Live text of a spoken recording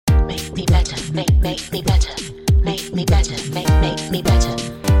make me better, make me better, make me better, make me better,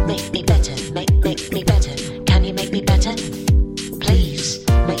 make me better, make me better. Can you make me better? Please,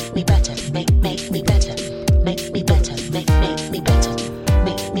 make me better, make me better, make me better, make me better,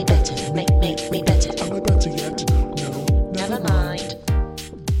 make me better, make me better. Am I better yet? No. Never mind.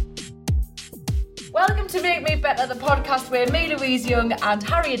 Welcome to Make Me Better, the podcast where me, Louise Young and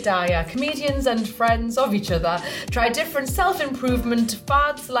Harriet Dyer, comedians and friends of each other, try different self-improvement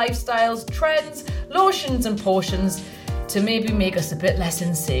fads, lifestyles, trends, lotions and potions to maybe make us a bit less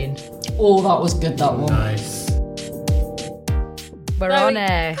insane. Oh, that was good, that one. Nice. We're on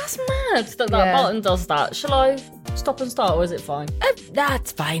air. That's mad that Yeah. button does that. Shall I stop and start, or is it fine?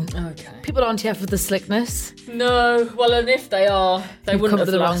 That's fine. Okay. People aren't here for the slickness. No, well, and if they are, they You've wouldn't come have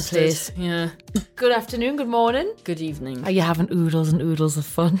to the wrong lasted. place. Yeah. Good afternoon, good morning. Good evening. Are you having oodles and oodles of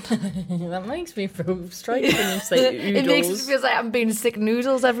fun? That makes me feel strange when you say oodles. It makes me feel like I'm being sick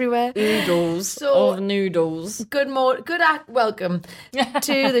noodles everywhere. Oodles So- of noodles. Good morning, welcome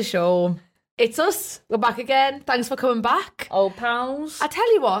to the show. It's us. We're back again. Thanks for coming back. Old pals. I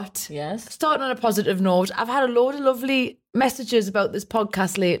tell you what, Yes. starting on a positive note, I've had a load of lovely messages about this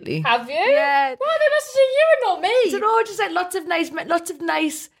podcast lately. Have you? Yeah. Why are they messaging you and not me? I don't know, just like lots of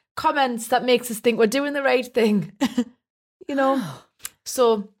nice comments that makes us think we're doing the right thing. You know?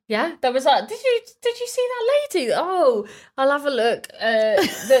 So Yeah, there was that. Did you see that lady? Oh, I'll have a look.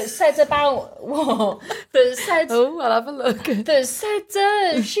 That said about what? That said. I'll have a look. That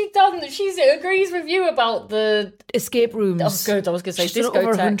said she agrees with you about the. Escape rooms. Oh, good. I was going to say She's done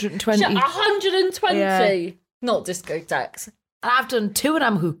over discotheque. 120. 120. Yeah. Not discotheques. And I've done 2 and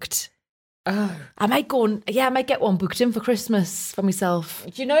I'm hooked. Oh. I might get one booked in for Christmas for myself.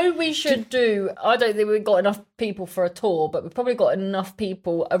 Do you know we should do? I don't think we've got enough people for a tour, but we've probably got enough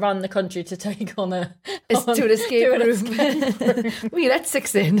people around the country to take on To an escape room. We let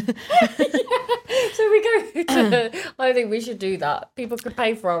 6 in. So we go to. I think we should do that. People could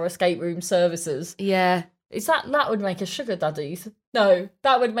pay for our escape room services. Yeah. Is that would make us sugar daddies? No,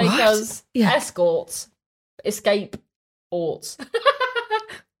 that would make What? us Yeah. escorts, escape orts.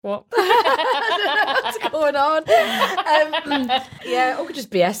 What? What's going on? Yeah, or could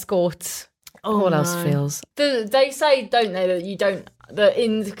just be escorts. Oh, what else no. fails? They say, don't they, that you don't but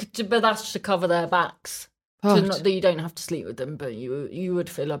that's to cover their backs. So What? not that you don't have to sleep with them, but you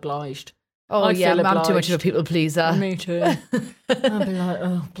would feel obliged. Oh, I'd yeah, feel I'm too much of a obliged. people pleaser. Me too. I'd be like,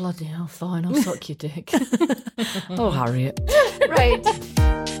 oh bloody hell, fine, I'll suck your dick. Oh, Harriet. Right.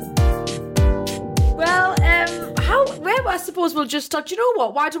 Well, I suppose we'll just start. Do you know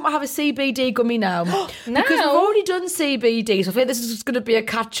what? Why don't we have a CBD gummy now? Because we've already done CBD, so I think this is just going to be a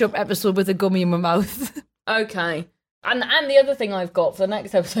catch-up episode with a gummy in my mouth. Okay. And the other thing I've got for the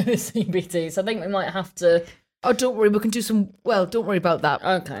next episode is CBD, so I think we might have to. Oh, don't worry, we can do some. Well, don't worry about that.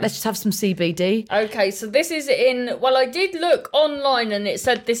 Okay. Let's just have some CBD. Okay, so this is in. Well, I did look online and it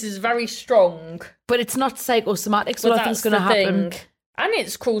said this is very strong. But it's not psychosomatic, so But I think it's that's going to the happen. thing. And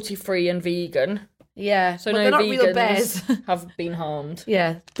it's cruelty-free and vegan. Yeah, So but no they're not vegans real bears. have been harmed.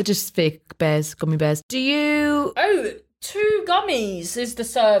 Yeah, they're just fake bears, gummy bears. Do you... Oh, 2 gummies is the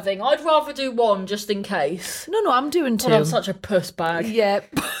serving. I'd rather do 1 just in case. No, I'm doing 2. God, I'm such a puss bag. Yeah.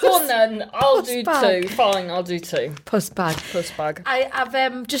 Go on then. I'll Puss do bag. 2. Fine, I'll do 2. Puss bag. Puss bag.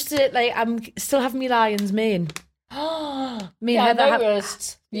 I've just I'm still having my lion's mane. Me Yeah, and I Heather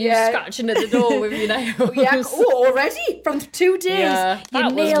noticed. You Yeah. scratching at the door with your nails. Yeah, already from 2 days. Yeah, Your that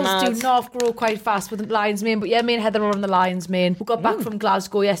was nails mad. do not grow quite fast with the lion's mane. But yeah, me and Heather are on the lion's mane. We got back from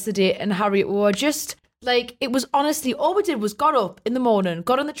Glasgow yesterday, and Harriet were just like, it was honestly, all we did was got up in the morning,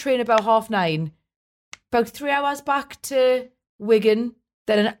 got on the train about 9:30, about 3 hours back to Wigan.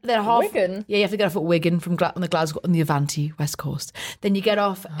 Then half. Wigan? Yeah, you have to get off at Wigan from on the Glasgow on the Avanti West Coast. Then you get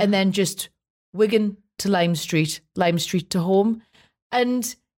off, and then just Wigan to Lime Street to home,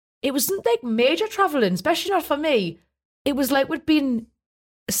 and it wasn't like major travelling, especially not for me. It was like we'd been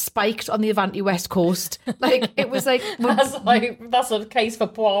spiked on the Avanti West Coast. Like it was like That's a case for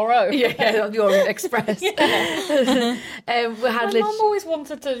Poirot. yeah, on the Orient Express. We had My mum always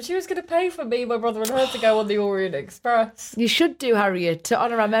wanted to. She was going to pay for me, my brother, and her to go on the Orient Express. You should do, Harriet, to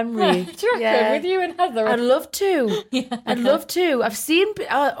honour our memory. Do you reckon? With you and Heather? I'd love to. I'd love to. I've seen.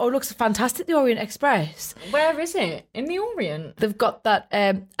 Oh, it looks fantastic. The Orient Express. Where is it? In the Orient? They've got that.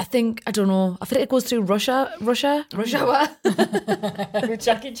 I think I don't know. I think it goes through Russia. What? With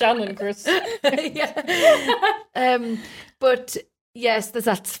Jackie Chan and Chris. Yeah. But yes,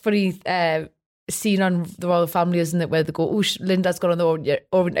 that's funny. scene on the Royal Family, isn't it, where they go, oh, Linda's gone on the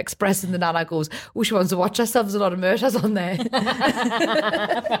Orient Express, and the Nana goes, oh, she wants to watch herself. There's a lot of murders on there.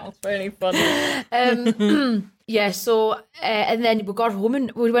 That's really funny. Yeah, so, and then we got home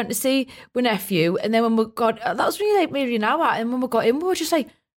and we went to see my nephew, and then when we got, that was really like maybe an hour, and when we got in, we were just like,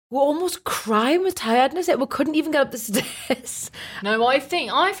 we're almost crying with tiredness. We couldn't even get up the stairs. No, I think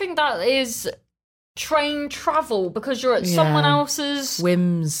that is train travel, because you're at someone else's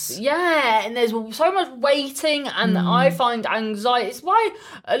whims. Yeah, and there's so much waiting, and I find anxiety. It's why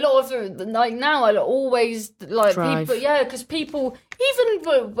a lot of like now I always like Drive. people. Yeah, because people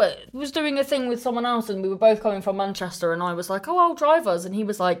even was doing a thing with someone else, and we were both coming from Manchester, and I was like, "Oh, I'll drive us," and he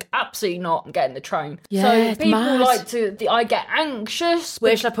was like, "Absolutely not! I'm getting the train." Yeah, so it's people mad. like to. I get anxious.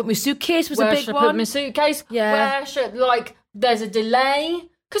 Where should I put my suitcase? Was a Where big should one. I put my suitcase? Yeah. Where should there's a delay.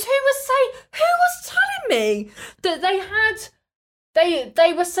 Because who was telling me that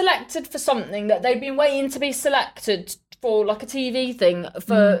they were selected for something that they'd been waiting to be selected for, like a TV thing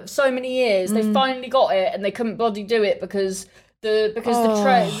for so many years. They finally got it, and they couldn't bloody do it because the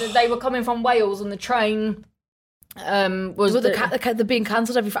train, they were coming from Wales, and the train was they're being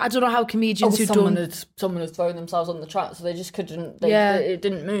cancelled every. I don't know how comedians who someone don't. had thrown themselves on the track, so they just couldn't. It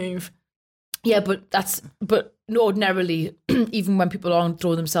didn't move. Yeah, but ordinarily, even when people aren't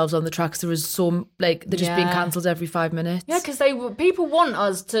throwing themselves on the tracks, there is so they're just being cancelled every 5 minutes. Yeah, because people want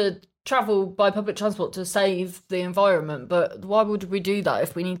us to travel by public transport to save the environment, but why would we do that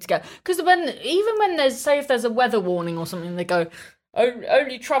if we need to go? Because even when if there's a weather warning or something, they go,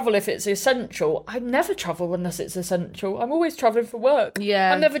 only travel if it's essential. I never travel unless it's essential. I'm always travelling for work.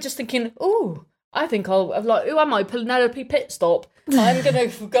 Yeah. I'm never just thinking, ooh, I think who am I? Penelope pit stop. I'm going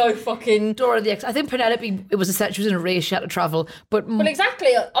to go fucking... Dora the Ex. I think Penelope, it was she was in a race, she had to travel. But Well, exactly.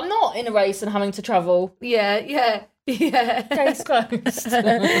 I'm not in a race and having to travel. yeah. Case closed.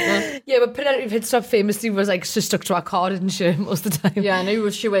 Yeah, but Penelope pit stop famously was like, she stuck to her car, didn't she, most of the time? Yeah, and who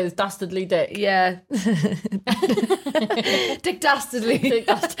was she with? Dastardly Dick. Yeah. Dick Dastardly. Dick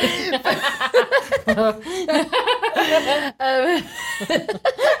Dastardly.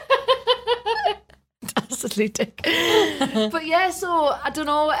 Dastardly Dick. But yeah, so I don't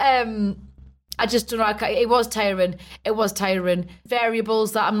know. I just don't know. It was tiring.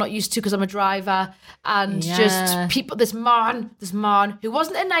 Variables that I'm not used to because I'm a driver, and just people. This man who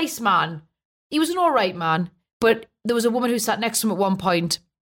wasn't a nice man. He was an all right man, but there was a woman who sat next to him at one point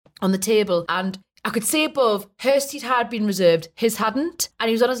on the table, and I could see above her seat had been reserved, his hadn't, and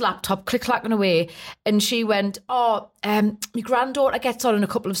he was on his laptop click-clacking away, and she went, my granddaughter gets on in a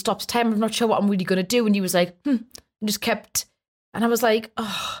couple of stops time, I'm not sure what I'm really going to do, and he was like, and just kept, and I was like,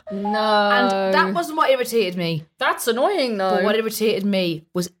 oh. No. And that wasn't what irritated me. That's annoying, though. But what irritated me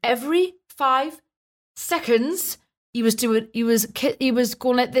was every 5 seconds, he was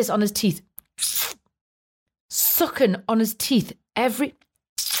going like this on his teeth. Sucking on his teeth every...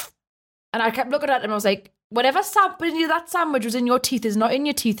 And I kept looking at him. I was like, whatever that sandwich was in your teeth is not in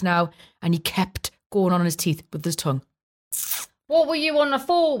your teeth now. And he kept going on his teeth with his tongue. What were you on a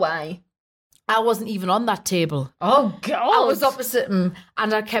 4-way? I wasn't even on that table. Oh, God. I was opposite him.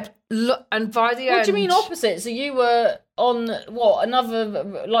 And I kept... And by the end... What do you mean opposite? So you were on, what,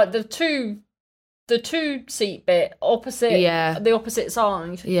 another... Like the two seat bit opposite, the opposite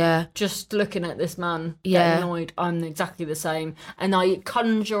side. Yeah. Just looking at this man, Yeah. getting annoyed. I'm exactly the same. And I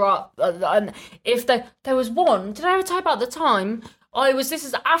conjure up, and if there was one, did I ever tell you about the time this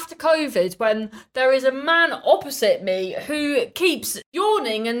is after COVID, when there is a man opposite me who keeps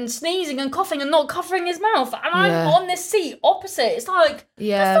yawning and sneezing and coughing and not covering his mouth, and I'm on this seat opposite. It's like,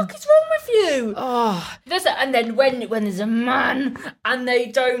 the fuck is wrong with you? Oh. And then when there's a man and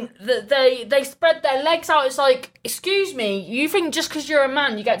they spread their legs out, it's like, excuse me, you think just because you're a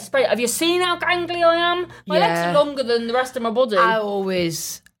man you get to spread? Have you seen how gangly I am? My legs are longer than the rest of my body. I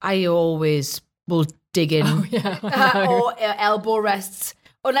always will dig in. Or elbow rests.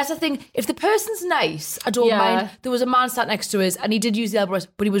 Unless I think, if the person's nice, I don't mind. There was a man sat next to us and he did use the elbow rest,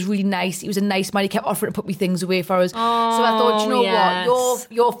 but he was really nice. He was a nice man. He kept offering to put me things away for us. So I thought, you know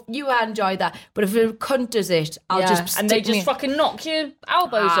what, you enjoy that. But if a cunt does it, I'll just and they just fucking knock your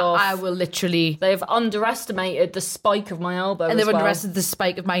elbows off. I will literally... They've underestimated the spike of my elbow And they've underestimated the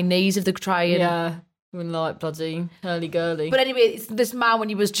spike of my knees if they're trying. Yeah. Like bloody hurly-gurly. But anyway, it's this man when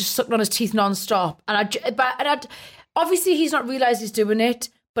he was just sucking on his teeth non-stop. And obviously he's not realised he's doing it,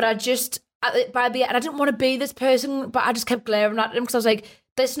 but I just, and I didn't want to be this person, but I just kept glaring at him because I was like,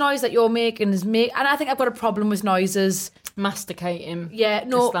 this noise that you're making is me. And I think I've got a problem with noises. Masticating. Yeah,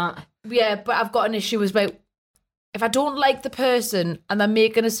 no. That. Yeah, but I've got an issue with if I don't like the person and they're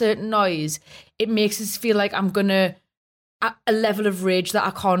making a certain noise, it makes us feel like I'm going to, a level of rage that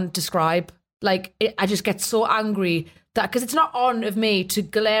I can't describe. like, I just get so angry that, because it's not on of me to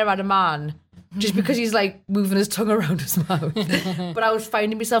glare at a man just because he's like moving his tongue around his mouth. But I was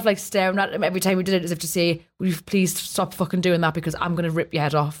finding myself like staring at him every time he did it, as if to say, will you please stop fucking doing that, because I'm going to rip your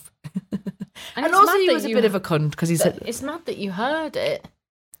head off. And it's also mad he that was a bit of a cunt because he said, It's mad that you heard it.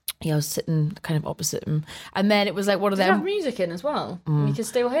 yeah, I was sitting kind of opposite him. And then it was like one of Did you have them. music in as well? You can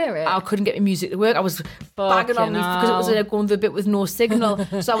still hear it. I couldn't get my music to work. I was bagging on me because it was going through a bit with no signal.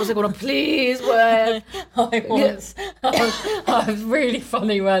 So I was like, going, please work. I was really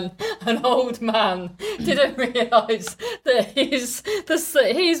funny when an old man didn't realise that his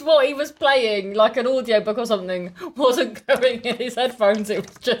what he was playing, like an audiobook or something, wasn't going in his headphones. It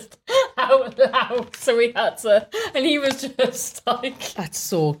was just out loud. So he had to, and he was just like, That's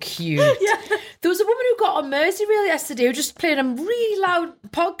so cute. Yeah. There was a woman who got on Merseyrail yesterday who just played a really loud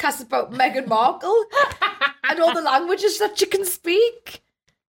podcast about Meghan Markle and all the languages that she can speak.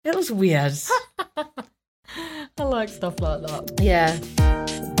 It was weird. I like stuff like that. Yeah.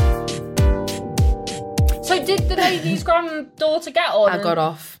 So did the lady's granddaughter get on? I got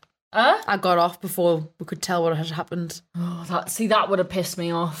off. Huh? I got off before we could tell what had happened. Oh, that would have pissed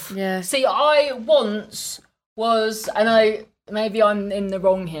me off. Yeah. See, I once was, and maybe I'm in the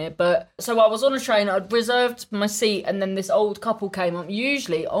wrong here, but so I was on a train, I'd reserved my seat, and then this old couple came up.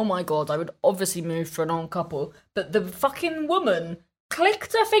 Usually, oh my God, I would obviously move for an old couple, but the fucking woman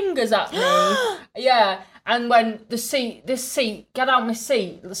clicked her fingers at me. Yeah, and went, this seat, get out my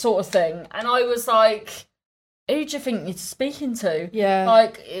seat, sort of thing. And I was like, who do you think you're speaking to? Yeah.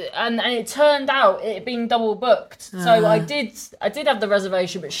 Like, and it turned out it had been double booked. So I did have the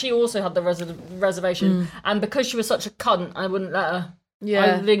reservation, but she also had the reservation. And because she was such a cunt, I wouldn't let her.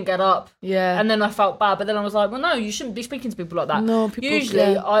 Yeah. I didn't get up. Yeah. And then I felt bad, but then I was like, well, no, you shouldn't be speaking to people like that. No, people.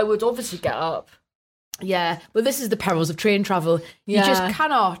 Usually, Yeah. I would obviously get up. Yeah. Well, this is the perils of train travel. You Yeah. just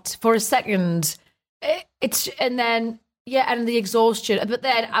cannot for a second. And the exhaustion. But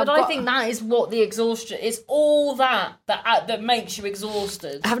then I think that is what the exhaustion is. All that makes you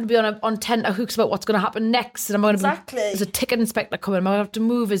exhausted. having to be on tenterhooks about what's going to happen next, and I'm going to Exactly. there's a ticket inspector coming. I'm going to have to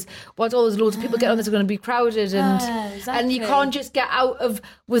move. All those loads of people get on this are going to be crowded, and exactly. you can't just get out of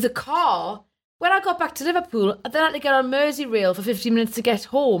with a car. When I got back to Liverpool, I then had to get on Merseyrail for 15 minutes to get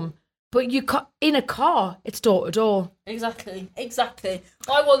home. But in a car, it's door to door. Exactly.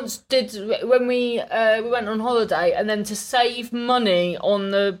 I once did when we went on holiday, and then to save money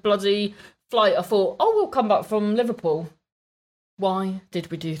on the bloody flight, I thought, we'll come back from Liverpool. Why did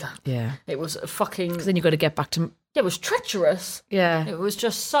we do that? Yeah. It was fucking. Because then you've got to get back to. Yeah, it was treacherous. Yeah. It was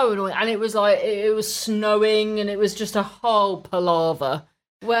just so annoying, and it was like it was snowing, and it was just a whole palaver.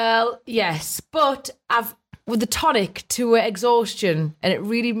 Well, yes, but with the tonic to exhaustion, and it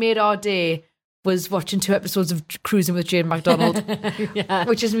really made our day, was watching 2 episodes of Cruising with Jane McDonald, Yeah.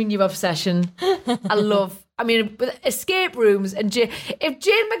 which is my new obsession. With escape rooms, and if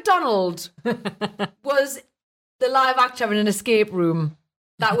Jane McDonald was the live actor in an escape room,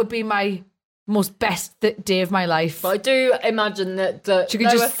 that would be my most best day of my life. But I do imagine that She could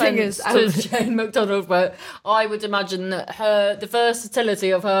just sing offence us to Jane McDonald, but I would imagine that the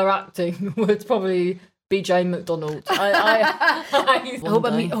versatility of her acting would probably be Jane McDonald. I hope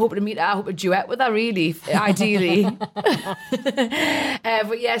to meet her. I hope a duet with her, really, ideally.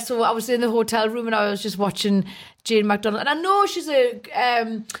 But yeah, so I was in the hotel room and I was just watching Jane McDonald. And I know she's a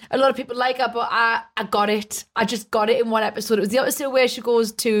lot of people like her, but I got it. I just got it in one episode. It was the episode where she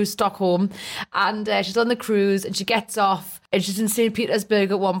goes to Stockholm and she's on the cruise and she gets off and she's in St.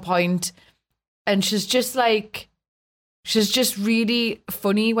 Petersburg at one point, and she's just really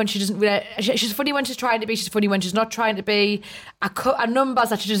funny when she doesn't really. She's funny when she's trying to be. She's funny when she's not trying to be. Her numbers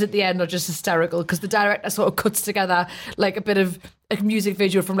that she does at the end are just hysterical because the director sort of cuts together like a bit of a music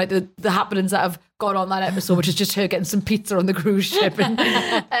video from like the happenings that have gone on that episode, which is just her getting some pizza on the cruise ship.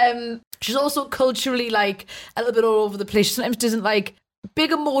 And, she's also culturally like a little bit all over the place. She sometimes doesn't like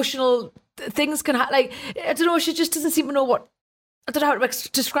big emotional things can like I don't know. She just doesn't seem to know what. I don't know how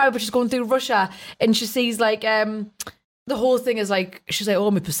to describe it, but she's going through Russia and she sees like the whole thing is like, she's like,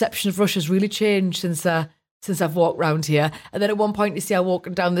 my perception of Russia's really changed since I've walked around here. And then at one point you see her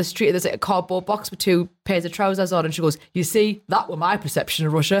walking down the street and there's like a cardboard box with 2 pairs of trousers on, and she goes, you see, that were my perception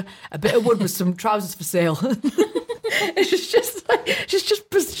of Russia. A bit of wood with some trousers for sale. She's just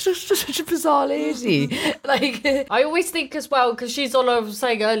such a bizarre lady. Like, I always think as well, because she's on, I was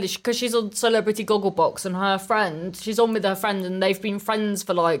saying earlier, because she's on Celebrity Gogglebox, and her friend, she's on with her friend, and they've been friends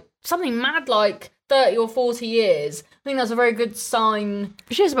for like something mad like 30 or 40 years. I think that's a very good sign.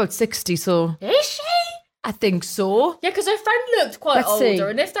 she's about 60, so Is she? I think so. Yeah, because her friend looked quite Let's older, see.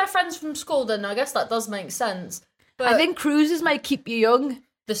 and if they're friends from school, then I guess that does make sense. But I think cruises might keep you young.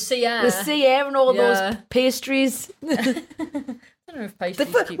 The sea air. The sea air and all Yeah. those pastries. I don't know if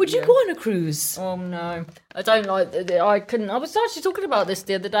pastries keep Would you go on a cruise? Oh no, I don't like. I couldn't. I was actually talking about this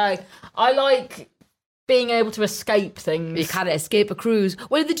the other day. I like being able to escape things. You can't escape a cruise.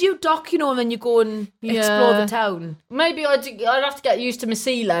 Well, they do dock, and then you go and explore the town. Maybe I'd have to get used to my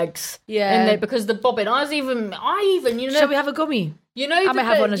sea legs. Yeah. In there because the bobbing. I even Shall we have a gummy? You know, I might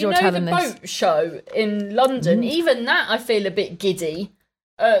have one as you're telling the this. boat show in London. Even that, I feel a bit giddy,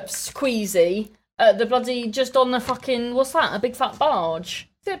 squeezy. The bloody just on the fucking what's that? A big fat barge.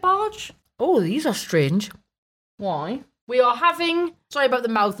 Is it a barge? Oh, these are strange. Why? We are having. Sorry about the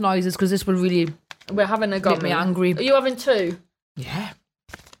mouth noises because this will really We're having a gummy. make me angry. Are you having two? Yeah.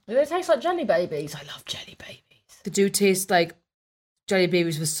 Do they taste like jelly babies? I love jelly babies. They do taste like jelly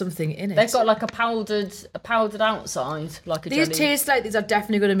babies with something in it. They've got like a powdered outside, like a These jelly. taste like these are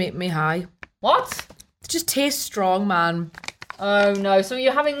definitely going to make me high. What? They just taste strong, man. Oh no! So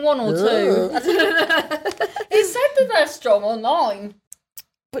you're having one or two? It said that they're strong online.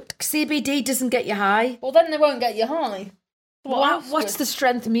 But CBD doesn't get you high. Well, then they won't get you high. What's the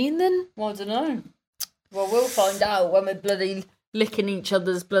strength mean then? Well, I don't know. Well, we'll find out when we're bloody licking each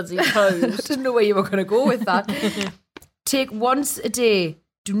other's bloody toes. I didn't know where you were going to go with that. Take once a day.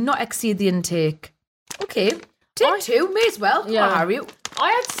 Do not exceed the intake. Okay. Take two. May as well. Come on, Harry. I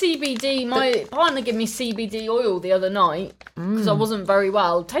had CBD. My partner gave me CBD oil the other night because I wasn't very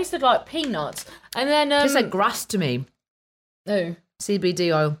well. Tasted like peanuts, and then Tastes like grass to me. oh,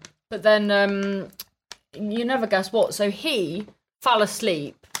 CBD oil. but then you never guess what. So he fell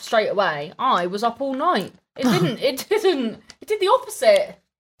asleep straight away. I was up all night. It didn't. It didn't. It did the opposite.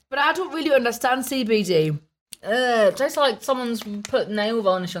 But I don't really understand CBD. It tastes like someone's put nail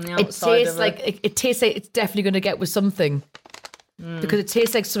varnish on the outside. It tastes like it tastes like it's definitely going to get with something because it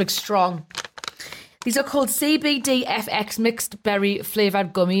tastes like something strong. These are called CBD FX mixed berry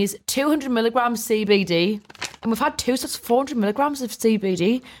flavoured gummies, 200 milligrams CBD, and we've had two, so that's 400 milligrams of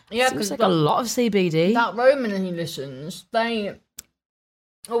CBD. Yeah, Seems like a lot of CBD. That Roman and he listens. They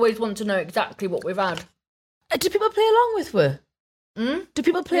always want to know exactly what we've had. Do people play along with her? Do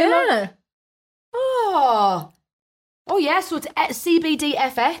people play along? Yeah. Oh yeah. So it's CBD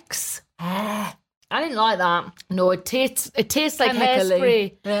FX. I didn't like that. No, it tastes like Chemically.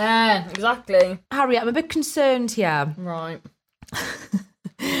 hairspray. Yeah, exactly. Harry, I'm a bit concerned here. Right.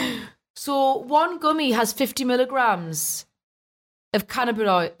 So one gummy has 50 milligrams of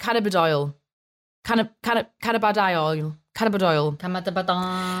cannabidiol. Kamadabada.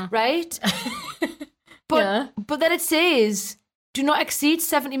 Right? But Yeah. but then it says do not exceed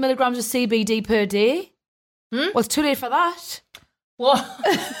 70 milligrams of CBD per day. Well, it's too late for that. What?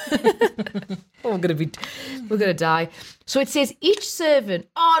 Oh, we're gonna die. So it says each serving.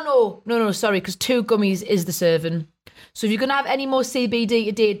 Oh no, sorry, because 2 gummies is the serving. So if you're gonna have any more CBD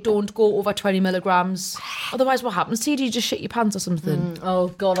a day, don't go over 20 milligrams. Otherwise, what happens to you? Do you just shit your pants or something? Oh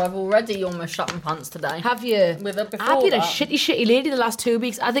God, I've already almost shut my pants today. Have you? With her before I've been a that. shitty lady the last 2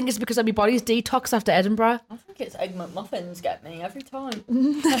 weeks. I think it's because my body's detox after Edinburgh. I think it's Egg McMuffins get me every time.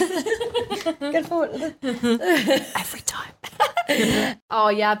 Get forward. Every time. Oh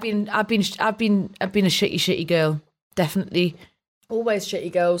yeah, I've been a shitty girl. Definitely. Always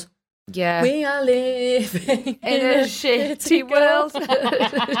shitty girls. Yeah. We are living in a shitty world.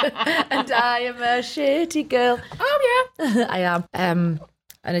 And I am a shitty girl. Oh yeah. I am.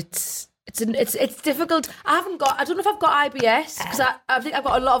 And it's difficult. I don't know if I've got IBS because I think I've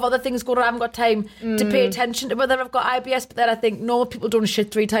got a lot of other things going on. I haven't got time to pay attention to whether I've got IBS. But then I think normal people don't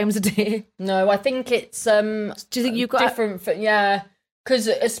shit 3 times a day. No, I think it's Do you think you've got different? Yeah, because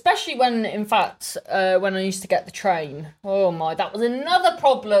especially when, in fact, when I used to get the train. Oh my, that was another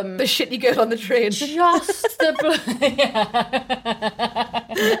problem. the shitty girl on the train? Just the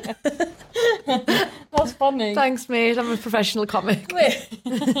That's funny. Thanks, mate. I'm a professional comic. Make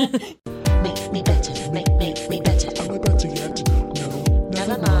me better, make me better. Am I better yet? No.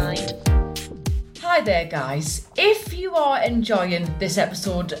 Never mind. Hi there, guys. If you are enjoying this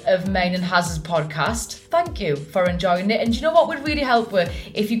episode of Main and Haz's podcast, thank you for enjoying it. And do you know what would really help with?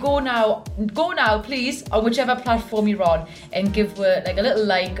 If you go now, please, on whichever platform you're on, and give like a little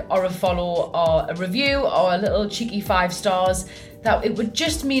like or a follow or a review or a little cheeky 5 stars. That it would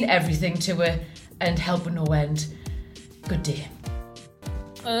just mean everything to her and help with no end. Good day.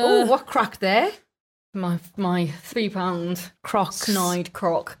 Oh, what crack there? My £3 Crocs. snide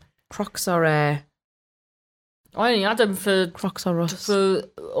croc. Crocs are I only had them for Crocs are us. the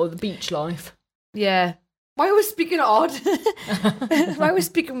beach life. Yeah. Why are we speaking odd? Why are we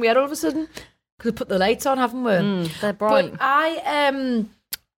speaking weird all of a sudden? Because we put the lights on, haven't we? They're bright. But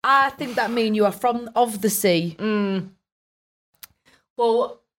I think that mean you are of the sea. Well,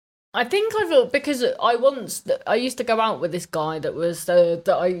 Well, I think I felt because I used to go out with this guy that was that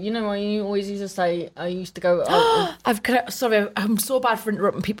I always used to say I used to go out. Sorry, I'm so bad for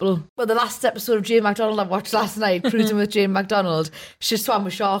interrupting people. Well, the last episode of Jane McDonald I watched last night, Cruising with Jane McDonald, she swam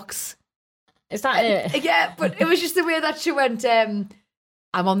with sharks. Is that it? Yeah, but it was just the way that she went, I'm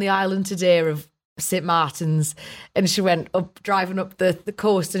on the island today of St. Martin's, and she went driving up the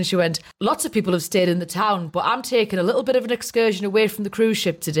coast, and she went, lots of people have stayed in the town, but I'm taking a little bit of an excursion away from the cruise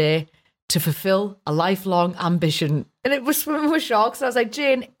ship today to fulfill a lifelong ambition. And it was swimming with sharks. And I was like,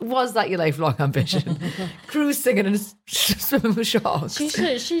 Jane, was that your lifelong ambition? Cruise singing and swimming with sharks.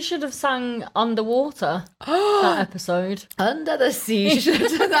 She should have sang Underwater that episode. Under the sea. She should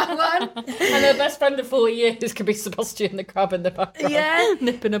have done that one. And her best friend of 40 years could be Sebastian the Crab in the background. Yeah.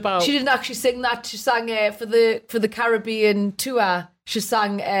 Nipping about. She didn't actually sing that. She sang for the Caribbean tour. She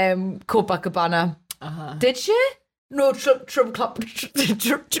sang Copacabana. Did she? No, Club Tropicana.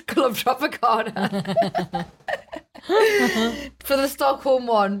 For the Stockholm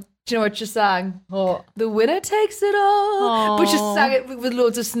one, do you know what she sang? What? The winner takes it all. Aww. But she sang it with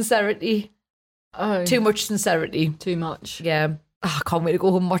loads of sincerity. Oh. Too much sincerity. Too much. Yeah. Oh, I can't wait to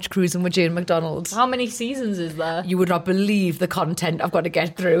go home and watch Cruising with Jane McDonald. How many seasons is there? You would not believe the content I've got to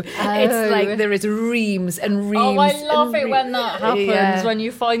get through. Oh. It's like there is reams and reams. Oh, I love it when that happens, Yeah. when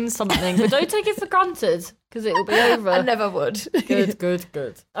you find something. But don't take it for granted, because it will be over. I never would.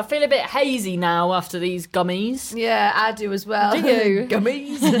 Good. I feel a bit hazy now after these gummies. Yeah, I do as well. Do you?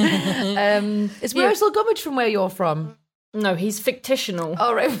 Gummies. Is Wurzel Gummidge from where you're from? No, he's fictional.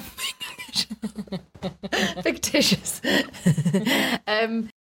 All right. Fictitious. I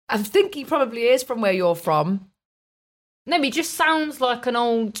think he probably is from where you're from. No, he just sounds like an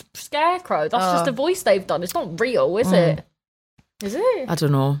old scarecrow. That's just a voice they've done. It's not real, is it? Is it? I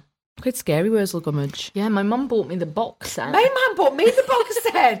don't know. Quite scary, Wurzel Gummidge. Yeah, my mum bought me the box set. My mum bought me the box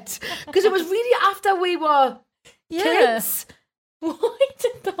set because it was really after we were kids. Why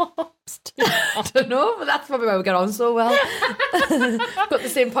did the hops do that? I don't know, but that's probably why we get on so well. Got the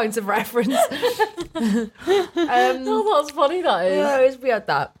same points of reference. Oh, that's funny, that is. Yeah, it's weird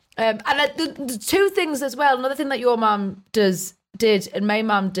that. And the two things as well. Another thing that your mum did, and my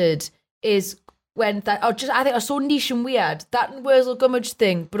mum did, is when that. I think I was so niche and weird, that Wurzel Gummidge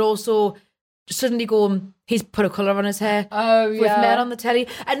thing, but also suddenly going, he's put a colour on his hair. Oh, with yeah. men on the telly.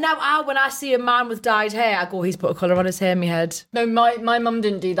 And now when I see a man with dyed hair, I go, he's put a colour on his hair in my head. No, my mum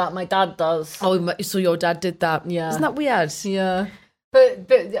didn't do that. My dad does. Oh, so your dad did that? Yeah. Isn't that weird? Yeah.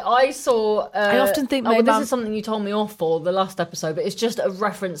 But I saw... I often think my this mum... is something you told me off for the last episode, but it's just a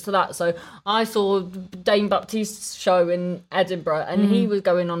reference to that. So I saw Dane Baptiste's show in Edinburgh, and he was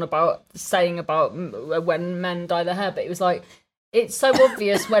going on saying about when men dye their hair, but it was like, it's so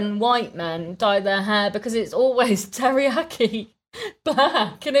obvious when white men dye their hair because it's always teriyaki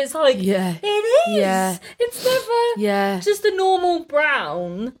black, and it's like, Yeah. it is. Yeah. It's never just a normal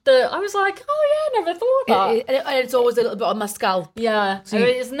brown. That I was like, oh yeah, I never thought that. And it's always a little bit on my scalp. Yeah, so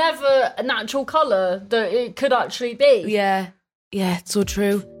it's never a natural colour that it could actually be. Yeah. Yeah, it's so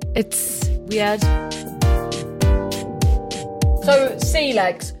true. It's weird. So sea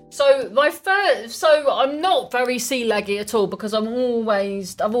legs. So I'm not very sea leggy at all because I've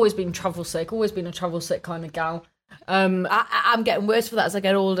always been travel sick, always been a travel sick kind of gal. I'm getting worse for that as I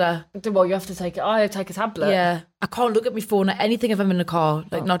get older. Well, you have to take it. I take a tablet. Yeah. I can't look at my phone at anything if I'm in the car,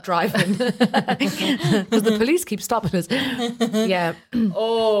 like not driving. Because the police keep stopping us. Yeah.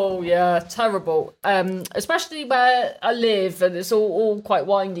 Oh, yeah, terrible. Especially where I live, and it's all quite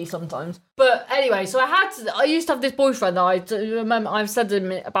windy sometimes. But anyway, so I used to have this boyfriend that I remember, I've said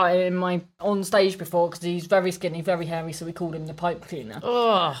about him on stage before, because he's very skinny, very hairy, so we called him the pipe cleaner.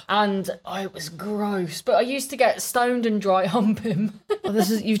 Oh. And it was gross, but I used to get stoned and dry hump him. Well,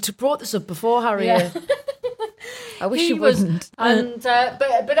 you've brought this up before, Harry. Yeah. I wish you wouldn't. And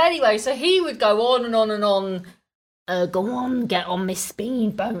but anyway, so he would go on and on and on. Go on, get on my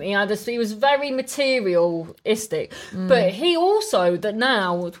speedboat. He was very materialistic. But he also, was I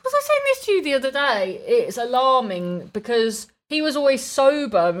saying this to you the other day? It's alarming because he was always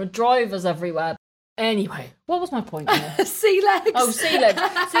sober with drivers everywhere. Anyway, what was my point here? Sea legs. Oh, sea legs.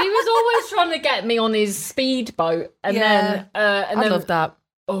 So he was always trying to get me on his speedboat. And then... I love that.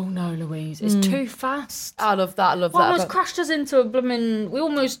 Oh no, Louise, it's too fast. I love that. We almost crashed into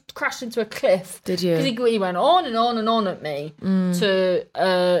a cliff. Did you? Because he went on and on and on at me to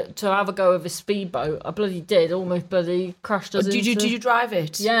have a go of his speedboat. I bloody did. Almost bloody crashed us into... Did you drive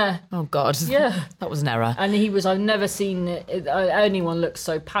it? Yeah. Oh, God. Yeah. That was an error. And I've never seen anyone look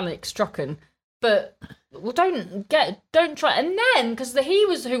so panic-stricken. but well, don't try. And then because he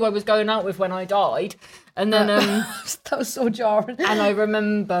was who I was going out with when I died, and then that was so jarring. and I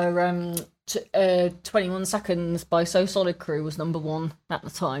remember 21 Seconds by So Solid Crew was number 1 at the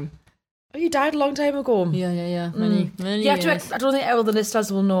time. Oh, you died a long time ago. Yeah. Many You have years. to. I don't think all the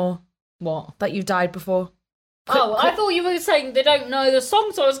listeners will know What? that you died before. I thought you were saying they don't know the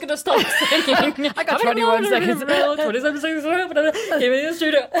song, so I was going to start singing. I got 21 seconds. 27 seconds. Give me the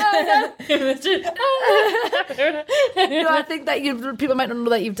studio. Give me the studio. No, I think that people might not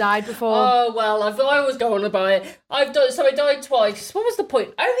know that you've died before. Oh well, I always go on about it. I died twice. What was the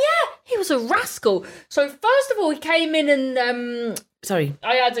point? Oh yeah, he was a rascal. So first of all, he came in and Sorry.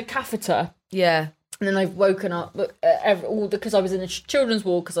 I had a catheter. Yeah. And then I've woken up because I was in a children's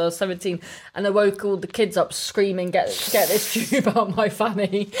ward because I was 17, and I woke all the kids up screaming, "Get this tube out my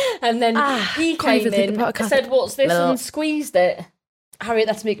fanny!" And then he came in, said, "What's this?" and squeezed it. Harriet,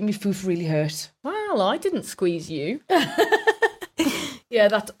 that's making me foof really hurt. Well, I didn't squeeze you. Yeah,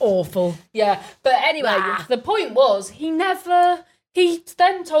 that's awful. Yeah, but anyway, the point was he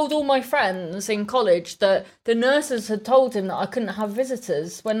then told all my friends in college that the nurses had told him that I couldn't have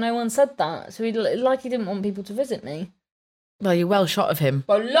visitors when no one said that. So he didn't want people to visit me. Well, you're well shot of him.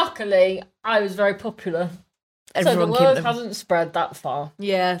 Well, luckily, I was very popular. Everyone so the word hasn't spread that far.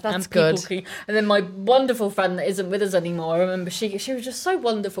 Yeah, that's and good. And then my wonderful friend that isn't with us anymore, I remember she was just so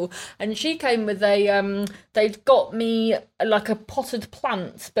wonderful. And she came with they'd got me like a potted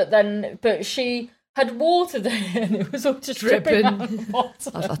plant, but she had watered it and it was all just dripping out of the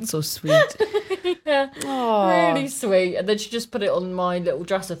bottom. Oh, that's so sweet. Yeah, Aww. really sweet. And then she just put it on my little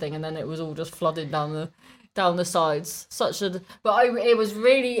dresser thing, and then it was all just flooded down the sides. It was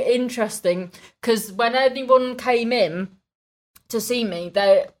really interesting because when anyone came in to see me,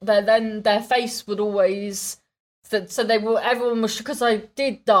 their face would always. So everyone was, because I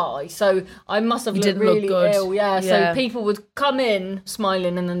did die, so I must have looked really ill. Yeah, so people would come in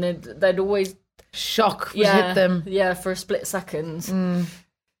smiling, and then they'd always. Shock would hit them. Yeah, for a split second.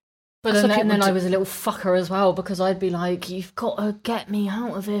 But then I was a little fucker as well, because I'd be like, "You've got to get me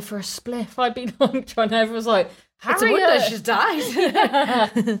out of here for a spliff." I'd be like trying to, everyone was like, "It's a wonder she's died."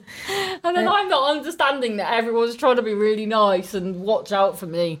 And then I'm not understanding that everyone's trying to be really nice and watch out for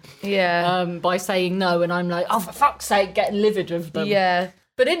me. Yeah. By saying no, and I'm like, "Oh, for fuck's sake," getting livid with them. Yeah.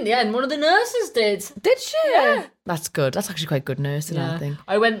 But in the end, one of the nurses did. Did she? Yeah. That's good. That's actually quite good nursing, I think.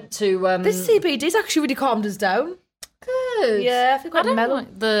 I went to... This CBD's actually really calmed us down. Good. Yeah, I think I don't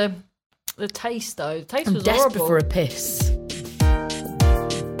like the taste, though. The taste was desperate horrible. for a piss.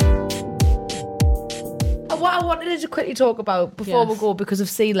 And what I wanted to quickly talk about before we go, because of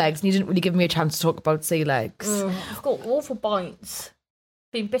sea legs, and you didn't really give me a chance to talk about sea legs. I've got awful bites.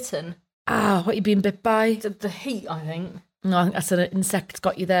 Been bitten. What you been bit by? The heat, I think. No, I think that's an insect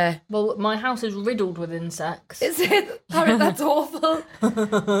got you there. Well, my house is riddled with insects. Is it? That's awful.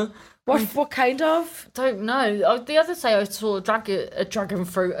 What kind of? Don't know. The other day I saw a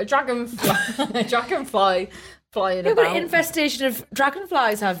dragonfly flying You've about. got an infestation of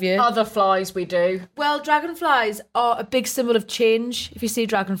dragonflies, have you? Other flies we do. Well, dragonflies are a big symbol of change. If you see a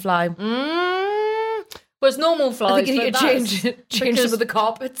dragonfly, Well, it's normal flies. I think you need to change some of the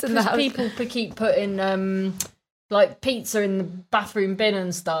carpets in the house. People keep putting like pizza in the bathroom bin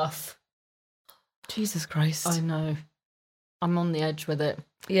and stuff. Jesus Christ. I know. I'm on the edge with it.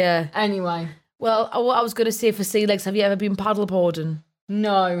 Yeah. Anyway. Well, what I was going to say for sea legs, have you ever been paddleboarding?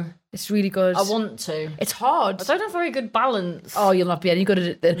 No. It's really good. I want to. It's hard. I don't have very good balance. Oh, you'll not be any good at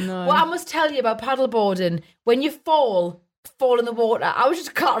it then. No. Well, I must tell you about paddleboarding. When you fall in the water, I was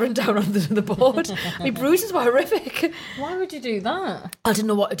just clattering down onto the board. My bruises were horrific. Why would you do that? I didn't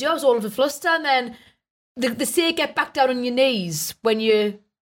know what to do. I was all over fluster, and then they say get back down on your knees when you,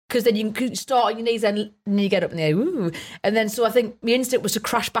 because then you can start on your knees and you get up in the air. Ooh. And then so I think my instinct was to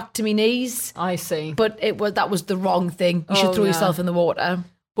crash back to my knees. I see. But that was the wrong thing. You should throw yourself in the water.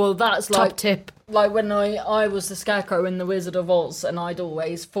 Well, that's Top tip. Like when I was the Scarecrow in The Wizard of Oz, and I'd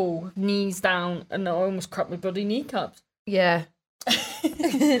always fall knees down, and I almost cracked my bloody kneecaps. Yeah.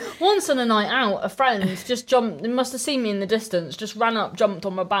 Once on a night out, a friend just jumped. They must have seen me in the distance. Just ran up, jumped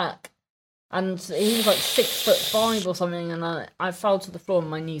on my back, and he was like 6'5" or something. And I fell to the floor, and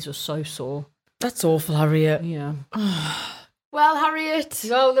my knees were so sore. That's awful, Harriet. Yeah. Well, Harriet.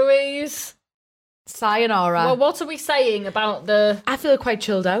 Well, Louise. Sayonara. Well, what are we saying about the? I feel quite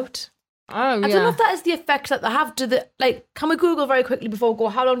chilled out. Oh, yeah. I don't know if that is the effect that they have. Can we Google very quickly before we go?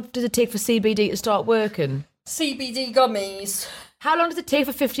 How long does it take for CBD to start working? CBD gummies. How long does it take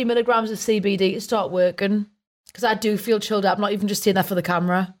for 50 milligrams of CBD to start working? Because I do feel chilled out. I'm not even just saying that for the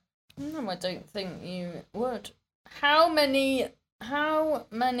camera. No, I don't think you would. How many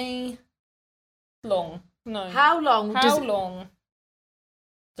long? No. How long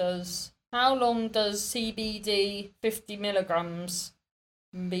does CBD 50 milligrams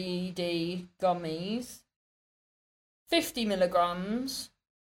BD gummies 50 milligrams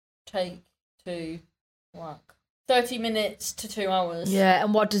take to work? 30 minutes to 2 hours. Yeah,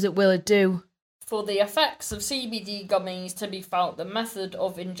 and what will it do? For the effects of CBD gummies to be felt, the method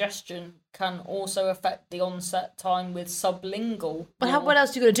of ingestion can also affect the onset time with sublingual. But what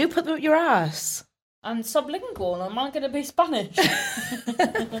else are you going to do? Put them up your ass? And sublingual, am I going to be Spanish?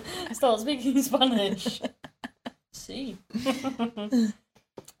 Start speaking Spanish. See.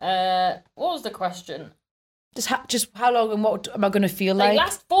 What was the question? Just how long and what am I going to feel They like?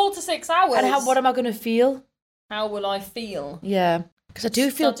 last 4 to 6 hours. And what am I going to feel? How will I feel? Yeah, because I do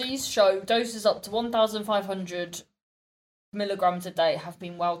feel... Studies show doses up to 1,500 milligrams a day have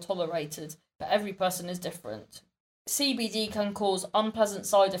been well tolerated, but every person is different. CBD can cause unpleasant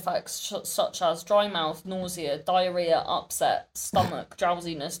side effects such as dry mouth, nausea, diarrhea, upset, stomach,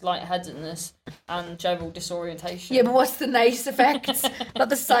 drowsiness, lightheadedness, and general disorientation. Yeah, but what's the nice effects? Not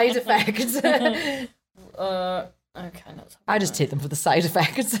the side effects. Okay, let's I just take them for the side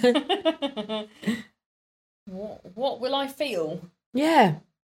effects. What will I feel? Yeah.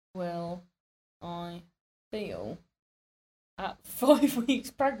 Will I feel at 5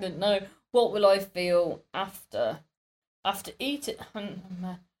 weeks pregnant? No. What will I feel after eating?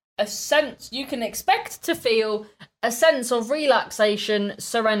 A sense, you can expect to feel a sense of relaxation,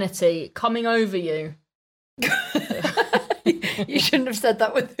 serenity coming over you. You shouldn't have said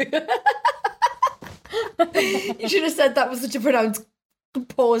that with... You should have said that with such a pronounced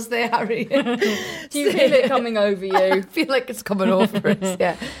pause there, Harry. Do you feel it coming over you? I feel like it's coming over us,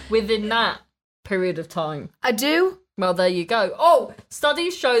 yeah. Within that period of time. I do. Well, there you go. Oh,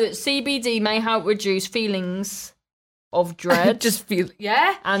 studies show that CBD may help reduce feelings of dread. Just feel...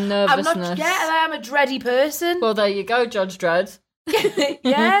 Yeah? And nervousness. I'm not... Yeah, I'm a dready person. Well, there you go, Judge Dredd.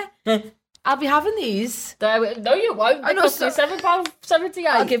 Yeah? I'll be having these. No, you won't. They cost me £7.78.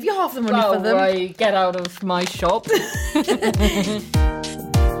 I'll give you half the money for them. Right, get out of my shop. Do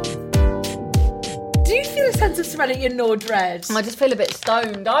you feel a sense of serenity and no dread? I just feel a bit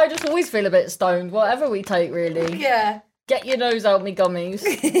stoned. I just always feel a bit stoned, whatever we take, really. Yeah. Get your nose out me gummies.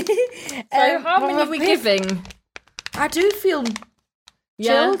 So how many are we giving? I do feel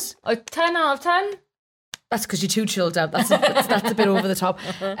chilled. A 10 out of 10? That's because you're too chilled out. That's a bit over the top.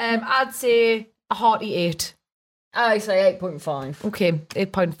 I'd say a hearty 8. I say 8.5. Okay,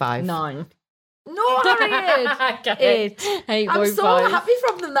 8.5. 9. No, Harriet. Okay. 8. 8.5. I'm so happy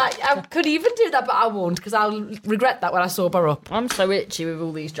from them that I could even do that, but I won't because I'll regret that when I sober up. I'm so itchy with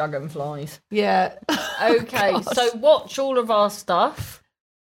all these dragonflies. Yeah. Okay, so watch all of our stuff.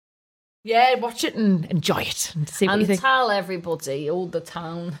 Yeah, watch it and enjoy it and see what you And think. tell everybody, all the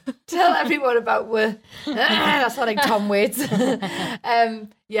town. Tell everyone about where. That's not like Tom Waits.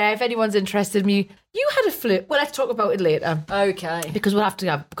 Yeah, if anyone's interested in me, you had a flirt. Well, let's talk about it later. Okay. Because we'll have to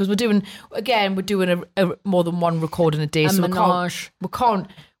have, because we're doing a more than one recording a day. A So menage. we can't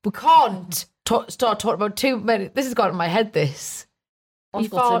start talking about too many. This has got in my head, this. I've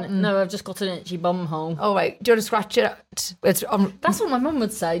just got an itchy bum hole. Oh, wait. Do you want to scratch it? It's on. That's what my mum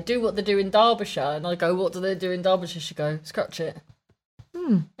would say. Do what they do in Derbyshire. And I go, what do they do in Derbyshire? She go, scratch it.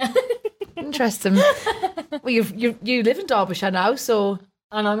 Interesting. Well, you live in Derbyshire now, so.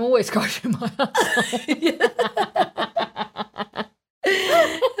 And I'm always scratching my asshole.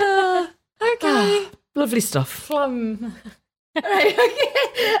 Okay. Lovely stuff. Plum. Right,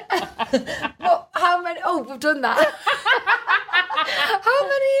 okay. Well, how many? Oh, we've done that. How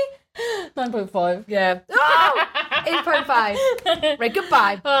many? 9.5. Yeah. Oh, 8.5. Right,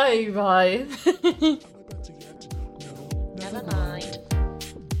 goodbye. Bye. Never mind.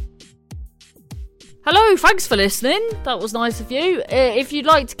 Hello, thanks for listening. That was nice of you. If you'd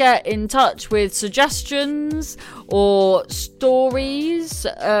like to get in touch with suggestions or stories,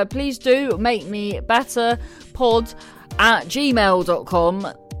 please do make me better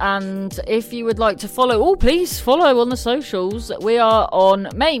pod@gmail.com. And if you would like to follow, please follow on the socials. We are on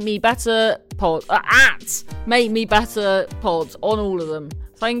Make Me Better Pod, at Make Me Better Pod on all of them.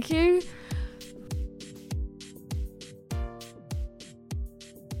 Thank you.